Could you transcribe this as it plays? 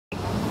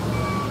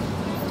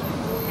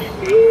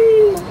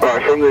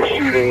From this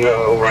shooting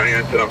over on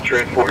Anson, I'm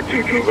transporting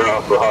 2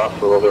 juveniles to the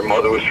hospital. Their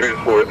mother was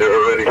transported there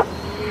already.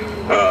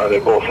 They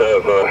both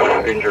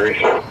have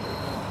injuries.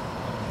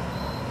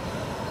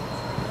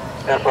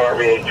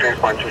 FRVA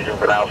transporting 2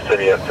 juveniles to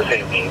the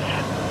St. Beans.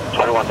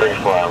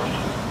 21-34 hours.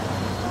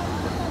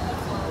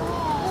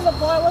 The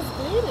boy was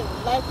bleeding,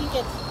 like he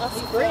gets a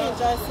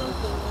syringe or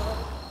something.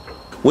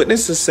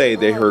 Witnesses say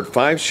they heard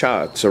 5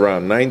 shots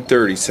around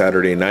 9:30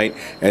 Saturday night,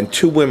 and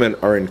 2 women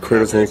are in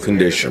critical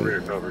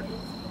condition.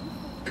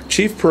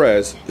 Chief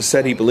Perez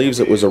said he believes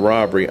it was a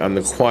robbery on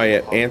the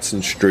quiet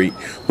Anson Street,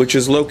 which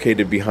is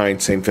located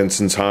behind St.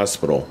 Vincent's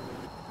Hospital.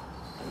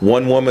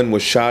 1 woman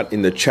was shot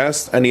in the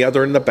chest and the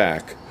other in the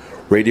back.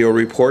 Radio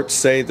reports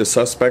say the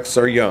suspects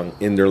are young,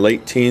 in their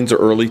late teens or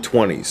early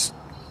 20s.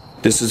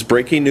 This is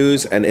breaking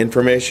news, and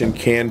information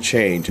can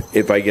change.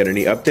 If I get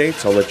any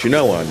updates, I'll let you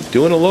know on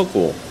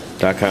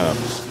doingalocal.com.